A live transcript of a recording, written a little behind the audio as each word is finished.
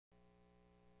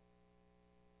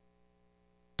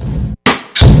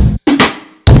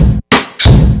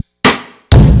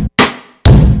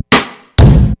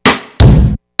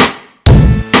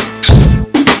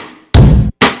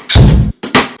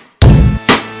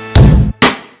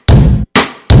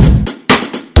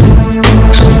Hello,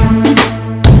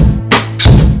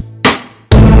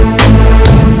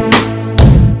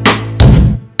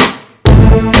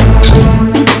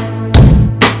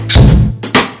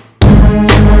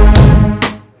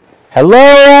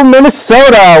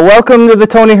 Minnesota. Welcome to the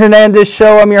Tony Hernandez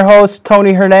Show. I'm your host,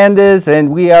 Tony Hernandez,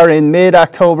 and we are in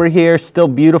mid-October here. Still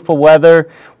beautiful weather.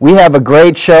 We have a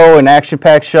great show, an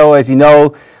action-packed show. As you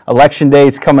know, Election Day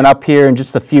is coming up here in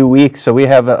just a few weeks, so we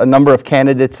have a number of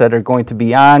candidates that are going to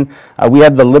be on. We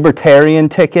have the Libertarian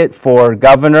ticket for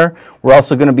governor. We're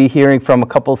also going to be hearing from a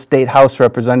couple state house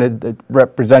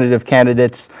representative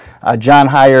candidates, John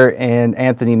Heyer and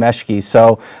Anthony Meschke.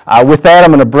 So with that,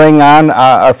 I'm going to bring on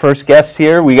our first guests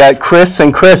here. We got Chris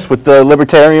and Chris with the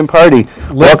Libertarian Party.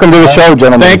 Welcome to the show,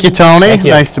 gentlemen. Thank you, Tony. Thank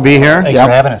you. Nice to be here. Thanks for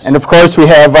having us. And of course, we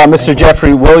have Mr.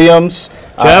 Jeffrey Williams.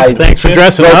 Jeff, thanks for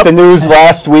dressing up. I broke the news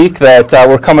last week that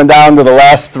we're coming down to the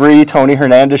last 3 Tony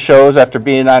Hernandez shows after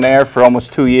being on air for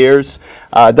almost 2 years.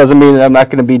 It doesn't mean that I'm not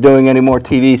going to be doing any more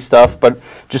TV stuff, but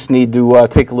just need to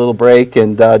take a little break.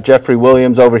 And Jeffrey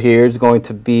Williams over here is going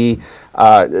to be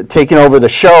taking over the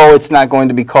show. It's not going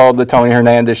to be called the Tony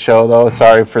Hernandez Show, though.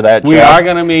 Sorry for that, We Jeff. are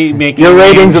going to be making your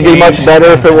ratings would be much better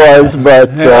if it was, but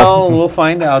well, we'll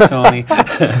find out, Tony.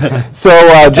 So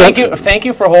thank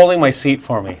you for holding my seat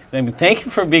for me. I mean, thank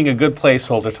you for being a good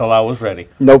placeholder till I was ready.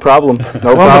 No problem. No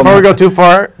well, problem. Before we go too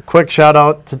far, quick shout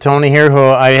out to Tony here, who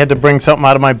I had to bring something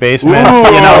out of my basement. Ooh, a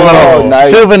little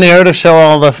nice souvenir to show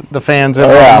all the fans at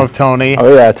home of Tony.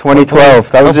 Oh yeah,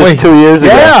 2012. That was just 2 years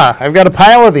ago. Yeah, I've got a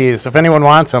pile of these. If anyone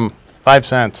wants them, 5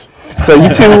 cents. So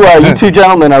you two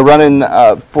gentlemen are running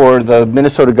for the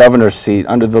Minnesota governor's seat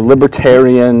under the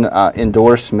Libertarian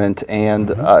endorsement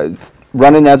and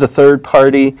running as a third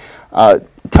party.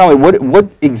 Tell me,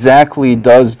 what exactly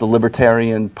does the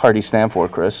Libertarian Party stand for,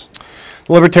 Chris?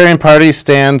 The Libertarian Party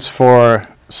stands for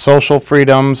social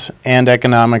freedoms and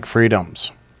economic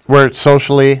freedoms. We're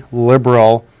socially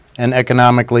liberal and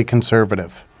economically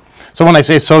conservative. So when I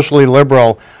say socially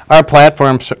liberal, our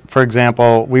platform, for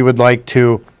example, we would like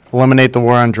to eliminate the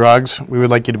war on drugs. We would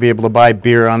like you to be able to buy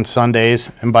beer on Sundays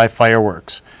and buy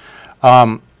fireworks.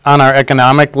 On our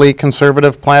economically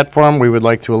conservative platform, we would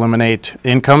like to eliminate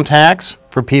income tax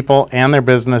for people and their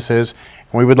businesses,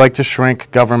 and we would like to shrink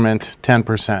government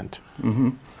 10%.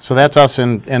 So that's us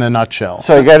in a nutshell.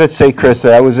 So I got to say, Chris,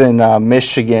 that I was in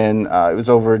Michigan. It was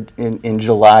over in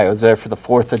July. I was there for the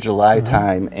 4th of July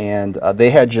time, and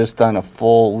they had just done a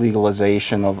full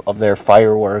legalization of their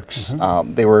fireworks.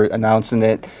 They were announcing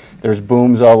it. There's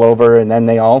booms all over, and then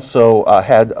they also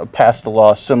had passed a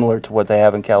law similar to what they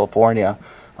have in California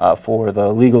for the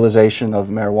legalization of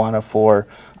marijuana for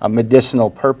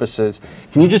medicinal purposes.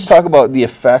 Can you just talk about the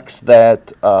effects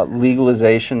that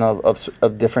legalization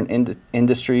of different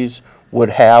industries would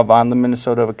have on the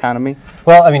Minnesota economy?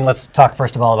 Well, I mean, let's talk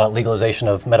first of all about legalization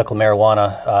of medical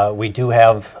marijuana. We do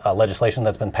have legislation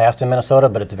that's been passed in Minnesota,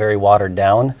 but it's very watered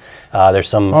down. There's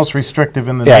some most restrictive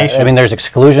in the nation. I mean, there's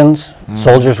exclusions,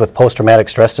 soldiers with post-traumatic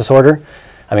stress disorder.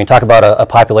 I mean, talk about a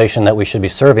population that we should be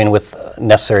serving with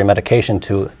necessary medication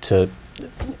to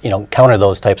counter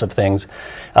those types of things.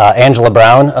 Angela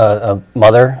Brown, a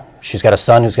mother, she's got a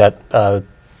son who's got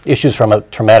issues from a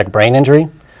traumatic brain injury.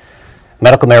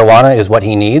 Medical marijuana is what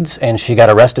he needs, and she got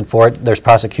arrested for it. There's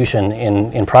prosecution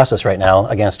in process right now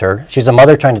against her. She's a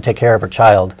mother trying to take care of her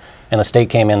child, and the state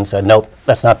came in and said, nope,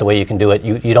 that's not the way you can do it.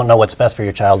 You don't know what's best for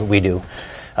your child, we do.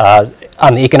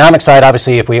 On the economic side,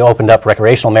 obviously, if we opened up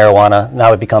recreational marijuana,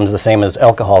 now it becomes the same as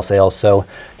alcohol sales. So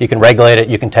you can regulate it,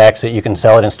 you can tax it, you can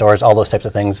sell it in stores, all those types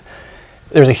of things.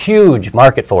 There's a huge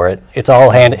market for it. It's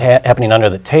all happening under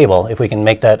the table. If we can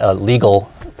make that a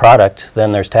legal product,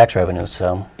 then there's tax revenues.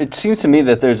 So it seems to me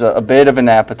that there's a bit of an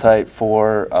appetite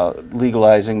for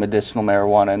legalizing medicinal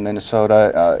marijuana in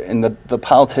Minnesota, and the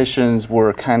politicians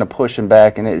were kind of pushing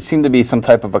back, and it seemed to be some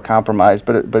type of a compromise.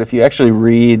 But if you actually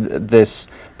read this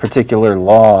particular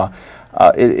law,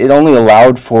 it only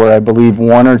allowed for, I believe,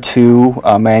 1 or 2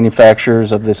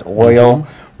 manufacturers of this oil,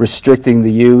 restricting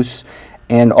the use.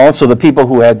 And also the people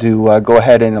who had to go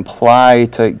ahead and apply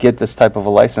to get this type of a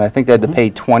license, I think they had to pay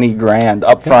 $20,000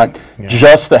 up front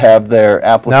just to have their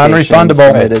application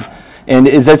submitted. And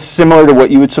is that similar to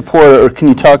what you would support, or can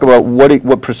you talk about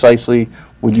what precisely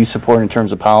would you support in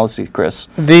terms of policy, Chris?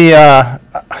 I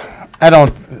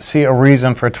don't see a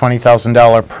reason for a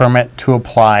 $20,000 permit to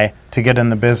apply to get in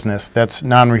the business. That's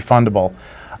non-refundable.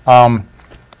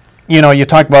 You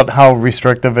talk about how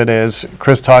restrictive it is.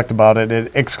 Chris talked about it.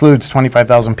 It excludes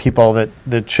 25,000 people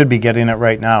that should be getting it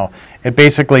right now. It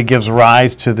basically gives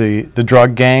rise to the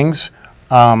drug gangs,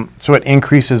 so it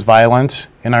increases violence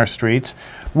in our streets.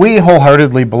 We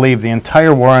wholeheartedly believe the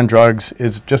entire war on drugs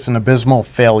is just an abysmal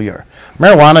failure.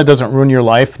 Marijuana doesn't ruin your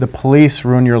life. The police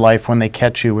ruin your life when they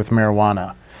catch you with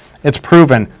marijuana. It's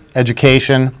proven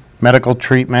education, medical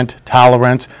treatment,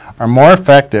 tolerance are more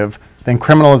effective than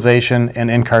criminalization and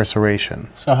incarceration.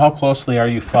 So how closely are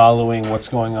you following what's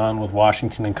going on with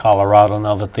Washington and Colorado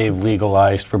now that they've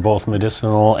legalized for both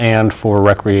medicinal and for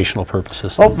recreational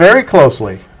purposes? Well, very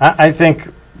closely. I think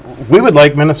we would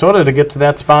like Minnesota to get to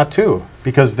that spot too,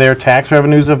 because their tax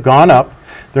revenues have gone up,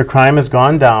 their crime has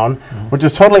gone down, which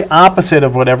is totally opposite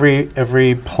of what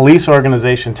every police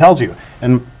organization tells you.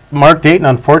 And Mark Dayton,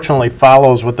 unfortunately,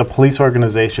 follows what the police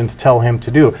organizations tell him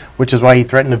to do, which is why he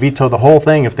threatened to veto the whole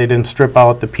thing if they didn't strip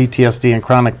out the PTSD and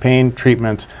chronic pain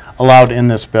treatments allowed in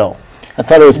this bill. I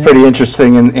thought it was pretty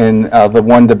interesting in the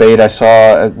one debate I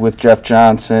saw with Jeff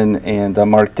Johnson and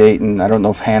Mark Dayton. I don't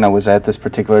know if Hannah was at this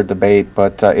particular debate,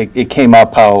 but it came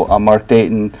up how Mark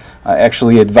Dayton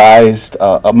actually advised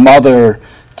a mother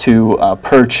to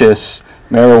purchase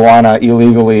marijuana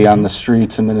illegally on the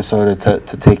streets in Minnesota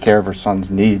to take care of her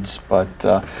son's needs. But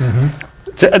to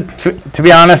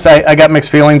be honest, I got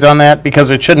mixed feelings on that, because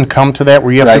it shouldn't come to that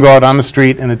where you have to go out on the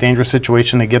street in a dangerous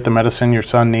situation to get the medicine your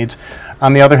son needs.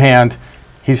 On the other hand,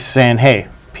 he's saying, hey,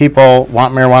 people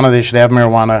want marijuana, they should have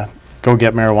marijuana, go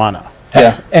get marijuana.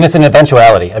 yeah, And it's an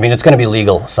eventuality. I mean, it's going to be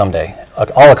legal someday,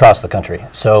 all across the country.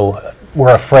 So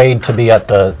we're afraid to be at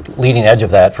the leading edge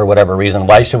of that for whatever reason.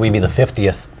 Why should we be the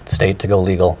 50th state to go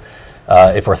legal?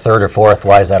 If we're third or fourth,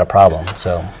 why is that a problem?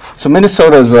 So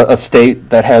Minnesota is a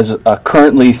state that has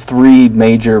currently 3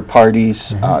 major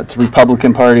parties. It's the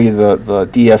Republican Party, the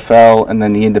DFL, and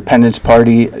then the Independence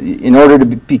Party. In order to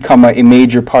become a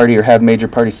major party or have major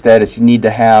party status, you need to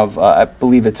have, I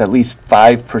believe it's at least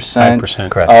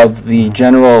 5% Correct. of the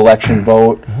general election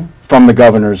vote from the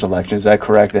governor's election. Is that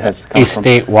correct? It has to come from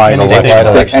statewide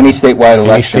election. any statewide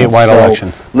election. statewide So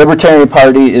election. Libertarian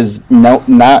Party is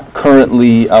not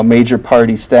currently a major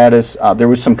party status. There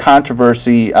was some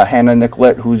controversy. Hannah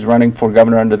Nicolette, who's running for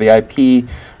governor under the IP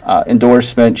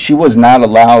endorsement, she was not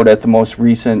allowed at the most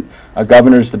recent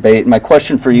governor's debate. My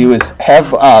question for you is,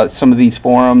 have some of these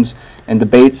forums and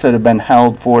debates that have been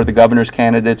held for the governor's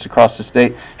candidates across the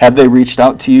state, have they reached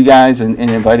out to you guys and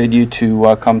invited you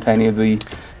to come to any of the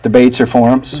debates or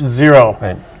forums? Zero.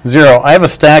 Right. Zero. I have a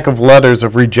stack of letters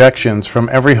of rejections from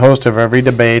every host of every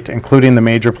debate, including the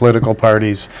major political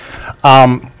parties.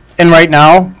 And right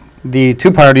now, the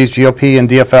 2 parties, GOP and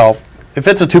DFL, if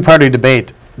it's a 2-party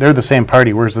debate, they're the same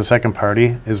party. Where's the second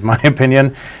party, is my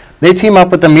opinion. They team up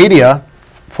with the media.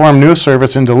 Forum News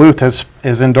Service in Duluth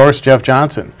has endorsed Jeff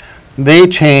Johnson. They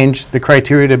changed the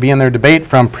criteria to be in their debate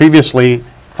from previously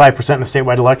 5% in a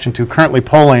statewide election to currently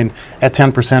polling at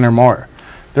 10% or more.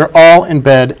 They're all in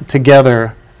bed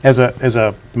together as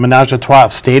a menage a trois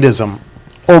of statism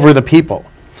over the people.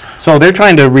 So they're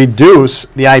trying to reduce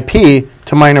the IP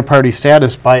to minor party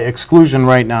status by exclusion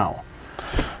right now.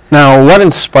 Now, what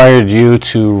inspired you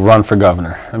to run for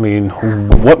governor? I mean,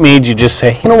 what made you just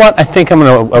say, you know what, I think I'm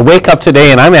going to wake up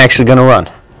today and I'm actually going to run?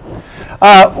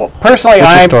 Well, personally,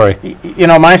 What's your story? You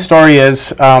know, my story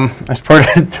is I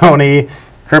supported Tony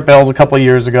Kurt Bell's a couple of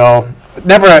years ago.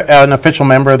 Never an official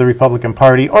member of the Republican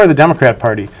Party or the Democrat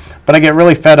Party, but I get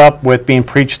really fed up with being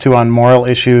preached to on moral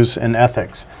issues and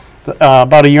ethics.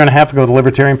 About a year and a half ago, the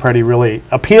Libertarian Party really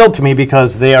appealed to me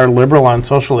because they are liberal on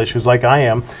social issues like I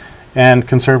am, and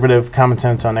conservative common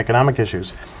sense on economic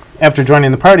issues. After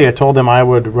joining the party, I told them I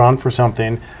would run for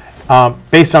something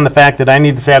based on the fact that I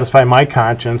need to satisfy my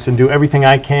conscience and do everything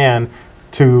I can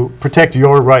to protect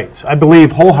your rights. I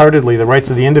believe wholeheartedly the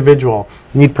rights of the individual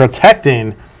need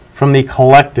protecting from the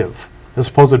collective, the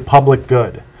supposed public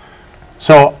good.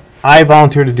 So I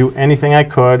volunteered to do anything I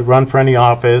could, run for any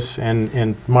office, and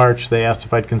in March they asked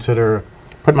if I'd consider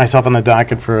putting myself on the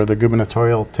docket for the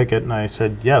gubernatorial ticket, and I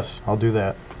said, yes, I'll do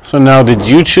that. So now, did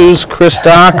you choose Chris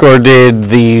Dock, or did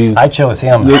the... I chose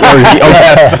him.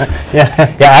 Yeah. Yeah,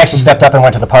 I actually stepped up and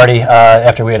went to the party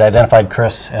after we had identified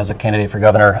Chris as a candidate for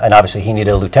governor, and obviously he needed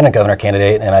a lieutenant governor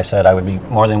candidate, and I said I would be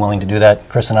more than willing to do that.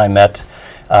 Chris and I met,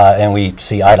 and we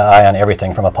see eye to eye on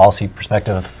everything from a policy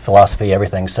perspective, philosophy,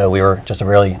 everything. So we were just a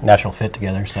really natural fit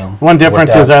together. So one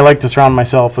difference is I like to surround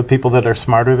myself with people that are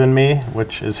smarter than me,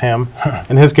 which is him.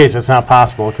 In his case, it's not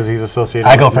possible because he's associated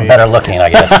with me. I go for better looking, I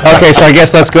guess. Okay, so I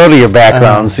guess let's go to your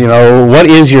backgrounds. You know, what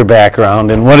is your background,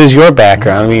 and what is your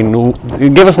background? I mean,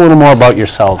 give us a little more about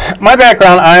yourself. My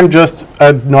background, I'm just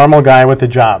a normal guy with a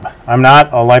job. I'm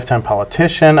not a lifetime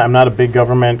politician. I'm not a big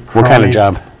government crony. What kind of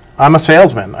job? I'm a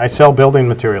salesman. I sell building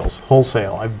materials,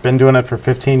 wholesale. I've been doing it for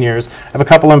 15 years. I have a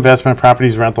couple investment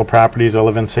properties, rental properties. I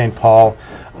live in St. Paul.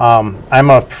 I'm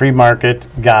a free market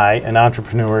guy, an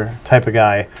entrepreneur type of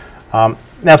guy.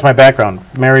 That's my background.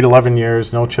 Married 11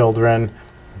 years, no children,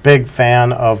 big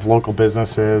fan of local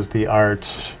businesses, the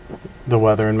arts, the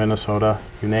weather in Minnesota,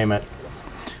 you name it.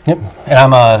 Yep. And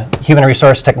I'm a human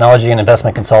resource technology and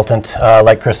investment consultant.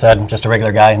 Like Chris said, just a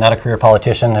regular guy, not a career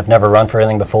politician. I've never run for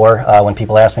anything before. When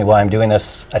people ask me why I'm doing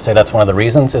this, I say that's one of the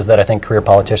reasons, is that I think career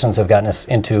politicians have gotten us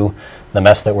into the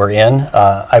mess that we're in.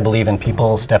 I believe in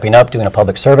people stepping up, doing a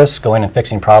public service, going and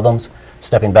fixing problems,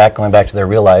 stepping back, going back to their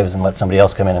real lives, and let somebody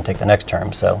else come in and take the next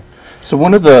term. So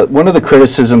one of the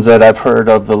criticisms that I've heard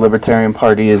of the Libertarian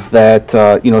Party is that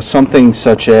something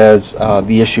such as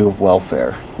the issue of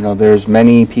welfare. There's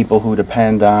many people who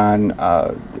depend on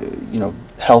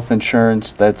health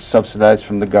insurance that's subsidized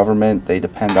from the government. They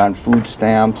depend on food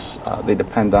stamps. They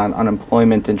depend on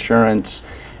unemployment insurance,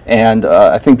 and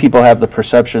I think people have the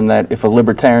perception that if a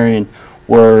Libertarian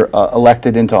were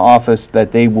elected into office,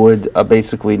 that they would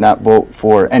basically not vote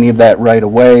for any of that right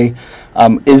away.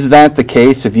 Is that the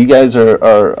case? If you guys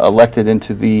are elected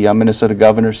into the Minnesota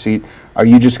governor seat, are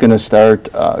you just going to start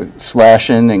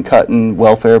slashing and cutting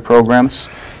welfare programs?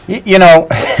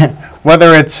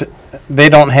 Whether it's they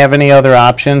don't have any other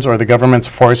options or the government's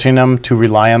forcing them to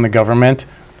rely on the government,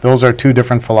 those are two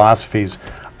different philosophies.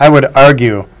 I would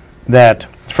argue that,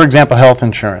 for example, health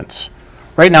insurance.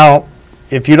 Right now,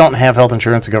 if you don't have health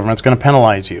insurance, the government's going to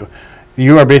penalize you.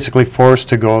 You are basically forced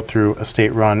to go through a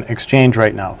state-run exchange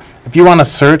right now. If you want to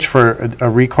search for a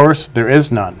recourse, there is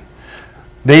none.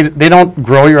 They don't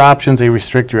grow your options, they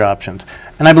restrict your options.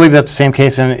 And I believe that's the same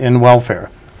case in welfare.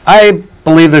 I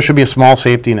believe there should be a small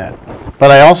safety net,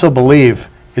 but I also believe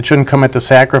it shouldn't come at the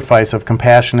sacrifice of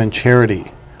compassion and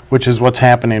charity, which is what's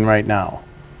happening right now.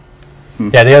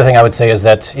 Yeah, the other thing I would say is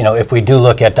that, if we do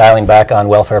look at dialing back on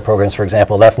welfare programs, for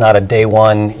example, that's not a day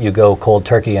one, you go cold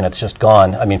turkey and it's just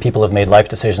gone. I mean, people have made life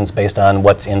decisions based on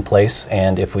what's in place,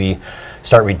 and if we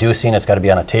start reducing, it's got to be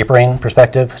on a tapering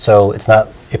perspective. So it's not,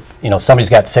 if somebody's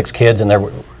got 6 kids and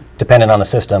they're dependent on the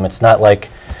system, it's not like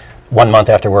 1 month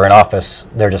after we're in office,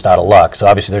 they're just out of luck. So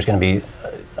obviously there's going to be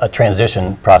a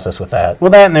transition process with that. Well,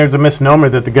 that and there's a misnomer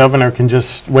that the governor can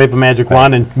just wave a magic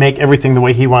wand and make everything the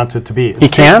way he wants it to be. He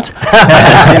can't?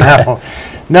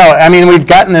 No, I mean, we've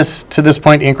gotten this to this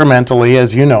point incrementally,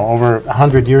 as you know, over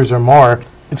 100 years or more.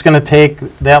 It's going to take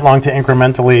that long to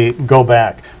incrementally go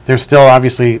back. There's still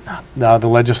obviously the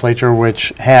legislature,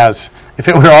 which has, if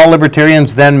it were all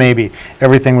libertarians, then maybe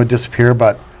everything would disappear,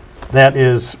 but that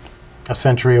is a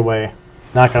century away.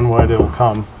 Knock on wood, it'll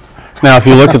come. Now, if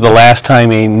you look at the last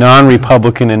time a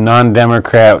non-Republican and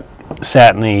non-Democrat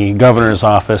sat in the governor's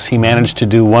office, he managed to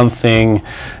do one thing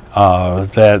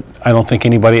that I don't think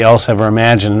anybody else ever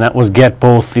imagined, and that was get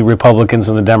both the Republicans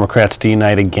and the Democrats to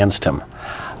unite against him.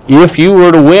 If you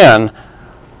were to win,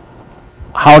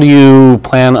 how do you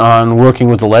plan on working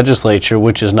with the legislature,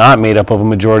 which is not made up of a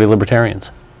majority of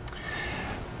libertarians?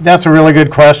 That's a really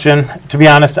good question. To be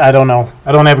honest, I don't know.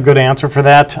 I don't have a good answer for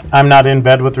that. I'm not in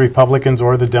bed with the Republicans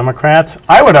or the Democrats.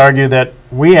 I would argue that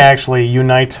we actually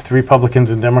unite the Republicans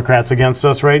and Democrats against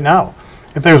us right now.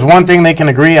 If there's one thing they can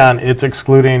agree on, it's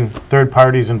excluding third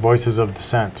parties and voices of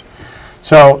dissent.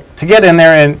 So to get in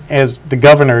there and as the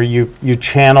governor, you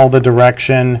channel the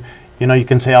direction. You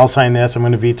can say, I'll sign this, I'm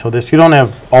going to veto this. You don't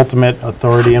have ultimate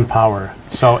authority and power.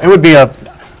 So it would be a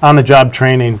on-the-job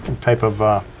training type of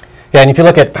Yeah, and if you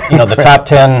look at the top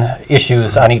 10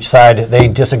 issues on each side, they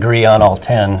disagree on all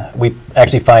 10. We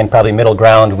actually find probably middle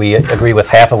ground. We agree with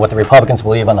half of what the Republicans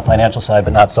believe on the financial side,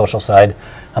 but not social side.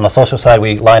 On the social side,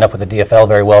 we line up with the DFL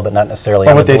very well, but not necessarily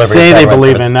on the what they say they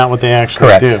believe in, not what they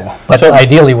actually do. But so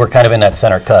ideally, we're kind of in that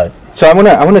center cut. So I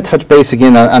want to touch base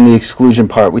again on the exclusion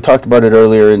part. We talked about it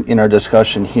earlier in our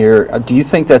discussion here. Do you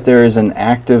think that there is an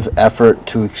active effort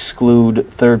to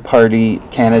exclude third-party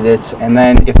candidates? And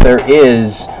then if there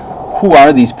is, who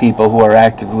are these people who are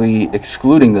actively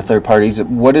excluding the third parties?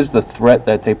 What is the threat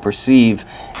that they perceive?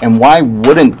 And why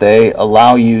wouldn't they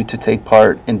allow you to take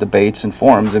part in debates and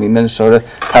forums? I mean, Minnesota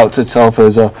touts itself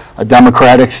as a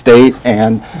democratic state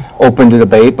and open to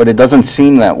debate, but it doesn't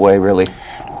seem that way, really.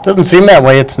 It doesn't seem that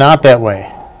way. It's not that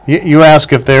way. You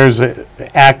ask if there's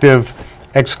active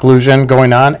exclusion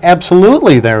going on.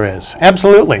 Absolutely there is.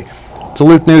 Absolutely.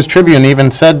 Duluth News-Tribune even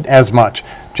said as much.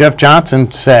 Jeff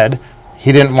Johnson said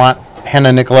he didn't want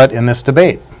Hannah Nicolette in this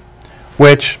debate,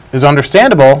 which is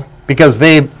understandable because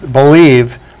they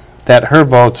believe that her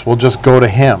votes will just go to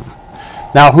him.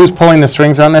 Now, who's pulling the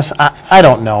strings on this? I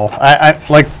don't know.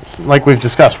 Like we've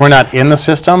discussed, we're not in the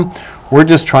system. We're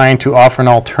just trying to offer an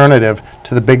alternative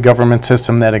to the big government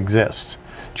system that exists.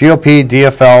 GOP,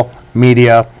 DFL,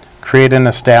 media create an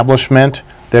establishment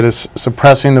that is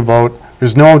suppressing the vote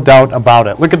There's no doubt about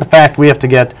it. Look at the fact we have to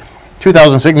get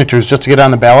 2,000 signatures just to get on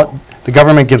the ballot. The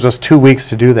government gives us 2 weeks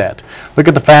to do that. Look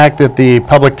at the fact that the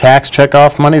public tax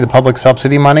checkoff money, the public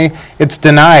subsidy money, it's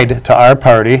denied to our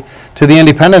party, to the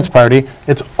Independence Party.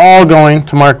 It's all going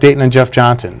to Mark Dayton and Jeff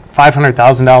Johnson,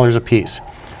 $500,000 apiece.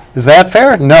 Is that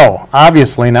fair? No,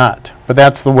 obviously not. But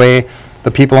that's the way the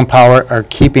people in power are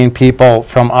keeping people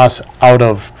from us out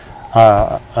of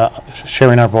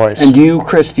sharing our voice. And do you,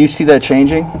 Chris, do you see that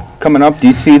changing coming up? Do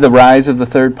you see the rise of the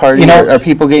third party? You know, are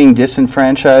people getting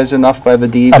disenfranchised enough by the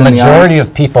D's and the I's? A majority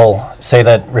of people say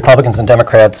that Republicans and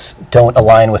Democrats don't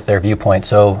align with their viewpoint.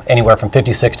 So anywhere from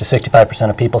 56 to 65%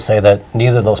 of people say that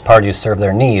neither of those parties serve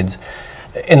their needs.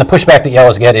 And the pushback that you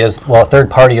always get is, well, a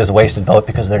third party is a wasted vote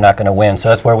because they're not going to win. So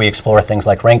that's where we explore things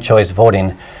like ranked choice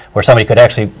voting, where somebody could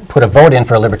actually put a vote in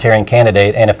for a Libertarian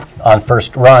candidate, and if on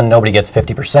first run nobody gets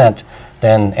 50%,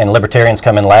 then and Libertarians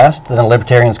come in last, then the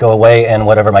Libertarians go away and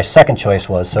whatever my second choice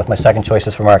was. So if my second choice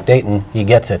is for Mark Dayton, he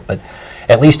gets it. But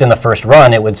at least in the first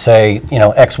run, it would say, you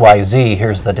know, X, Y, Z,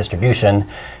 here's the distribution.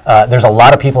 There's a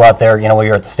lot of people out there, you know, when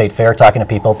you're at the state fair talking to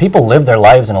people, people live their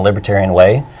lives in a libertarian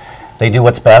way. They do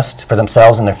what's best for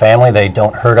themselves and their family. They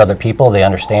don't hurt other people. They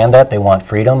understand that. They want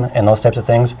freedom and those types of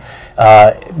things.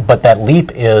 But that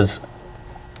leap is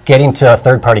getting to a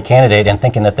third-party candidate and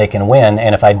thinking that they can win.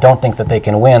 And if I don't think that they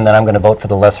can win, then I'm going to vote for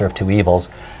the lesser of two evils.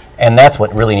 And that's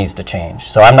what really needs to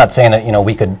change. So I'm not saying that, you know,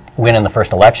 we could win in the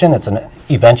first election. It's an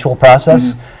eventual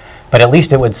process. But at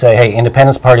least it would say, hey,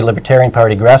 Independence Party, Libertarian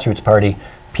Party, Grassroots Party,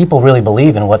 people really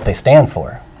believe in what they stand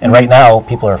for. And right now,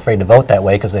 people are afraid to vote that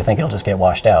way because they think it'll just get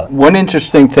washed out. One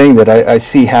interesting thing that I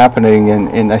see happening,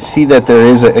 and I see that there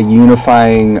is a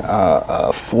unifying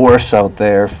force out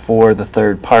there for the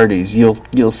third parties.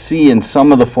 You'll see in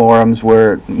some of the forums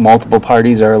where multiple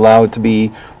parties are allowed to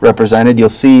be represented, you'll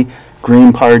see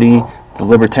Green Party, the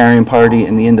Libertarian Party,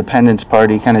 and the Independence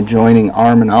Party kind of joining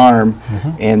arm in arm.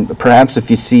 And perhaps if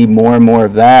you see more and more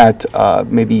of that,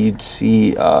 maybe you'd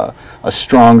see a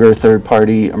stronger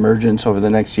third-party emergence over the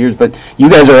next years. But you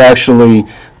guys are actually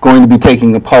going to be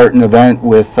taking part in an event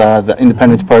with the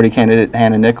Independence Party candidate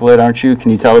Hannah Nicollet, aren't you? Can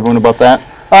you tell everyone about that?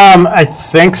 I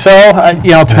think so.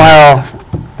 You know, tomorrow,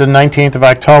 the 19th of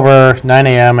October, 9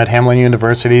 a.m. at Hamline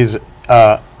University's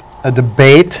a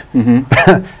debate. I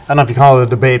don't know if you call it a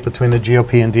debate between the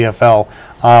GOP and DFL.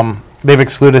 They've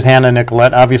excluded Hannah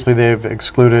Nicollet. Obviously, they've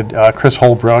excluded Chris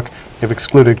Holbrook. They've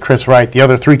excluded Chris Wright, the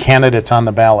other three candidates on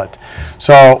the ballot.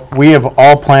 So we have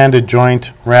all planned a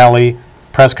joint rally,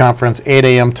 press conference, 8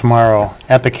 a.m. tomorrow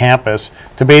at the campus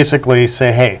to basically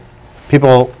say, hey,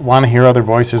 people want to hear other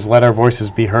voices. Let our voices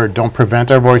be heard. Don't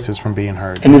prevent our voices from being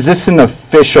heard. And is this an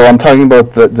official, I'm talking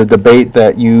about the debate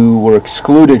that you were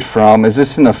excluded from, is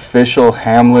this an official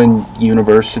Hamline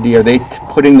University? Are they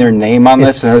putting their name on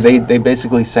this? And are they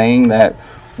basically saying that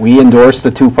we endorse the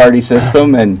two-party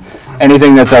system and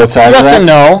anything that's outside of that? Yes and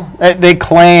no. They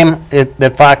claim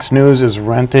that Fox News is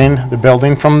renting the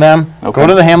building from them. Okay. Go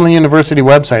to the Hamline University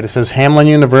website. It says Hamline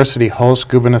University hosts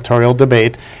gubernatorial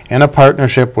debate in a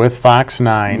partnership with Fox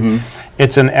 9.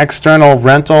 It's an external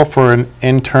rental for an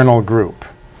internal group.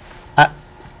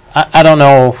 I don't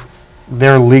know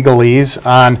their legalese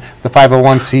on the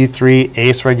 501c3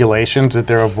 ACE regulations that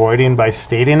they're avoiding by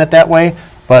stating it that way,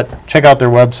 but check out their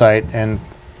website and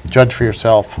judge for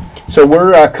yourself. So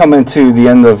we're coming to the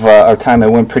end of our time. It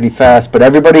went pretty fast, but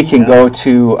everybody can go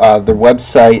to their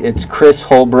website. It's Chris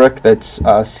Holbrook. That's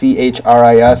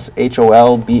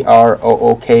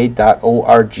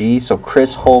ChrisHolbrook.org. So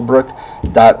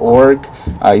ChrisHolbrook.org.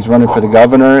 He's running for the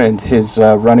governor, and his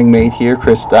running mate here,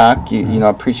 Chris Dock. You know, I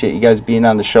appreciate you guys being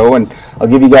on the show, and I'll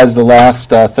give you guys the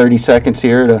last 30 seconds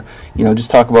here to, you know,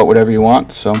 just talk about whatever you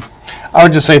want. So. I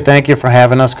would just say thank you for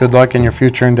having us. Good luck in your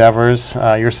future endeavors.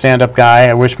 You're a stand-up guy.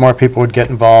 I wish more people would get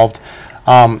involved.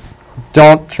 Don't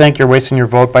think you're wasting your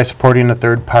vote by supporting a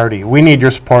third party. We need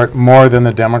your support more than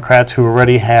the Democrats who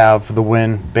already have the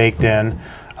win baked in.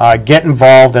 Get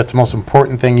involved. That's the most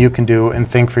important thing you can do, and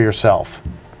think for yourself.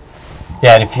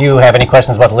 Yeah, and if you have any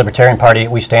questions about the Libertarian Party,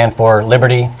 we stand for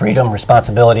liberty, freedom,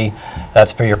 responsibility.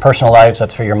 That's for your personal lives,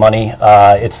 that's for your money.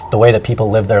 It's the way that people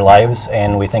live their lives,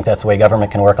 and we think that's the way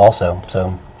government can work also.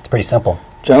 So it's pretty simple.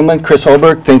 Gentlemen, Chris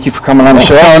Holbrook, thank you for coming on the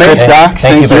show. Tony. Chris Dock,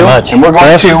 Thank you very much. And we're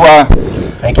going to,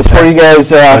 before you guys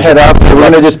head up, we're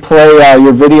going to just play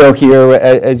your video here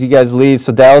as you guys leave.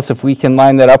 So Dallas, if we can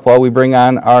line that up while we bring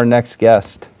on our next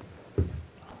guest.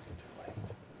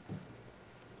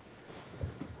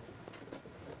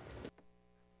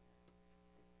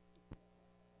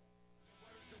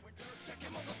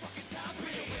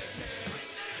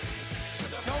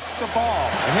 The ball.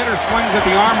 The hitter swings at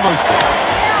the arm motion.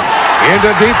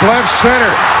 Into deep left center.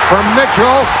 for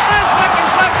Mitchell.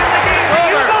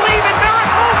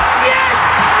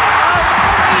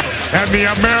 And the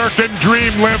American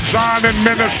dream lives on in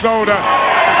Minnesota.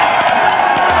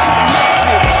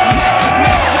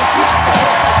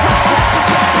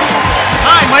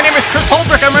 Hi, my name is Chris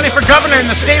Holbrook. I'm running for governor in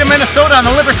the state of Minnesota on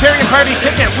the Libertarian Party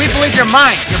ticket. We believe your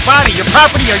mind, your body, your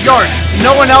property are yours.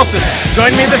 No one else's.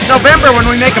 Join me this November when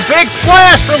we make a big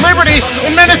splash for liberty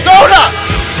in Minnesota.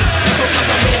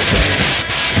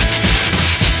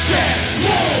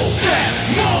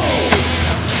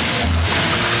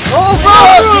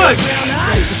 Holbrook!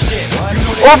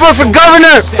 Holbrook for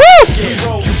governor!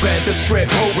 Woo! You read the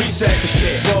script, we said the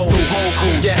shit. Roll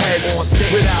your heads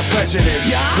without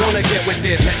prejudice. Wanna get with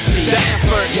this? The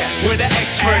effort, we're the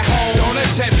experts. Don't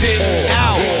attempt it.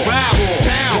 Out, wow,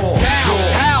 town,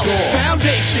 house,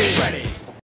 foundation.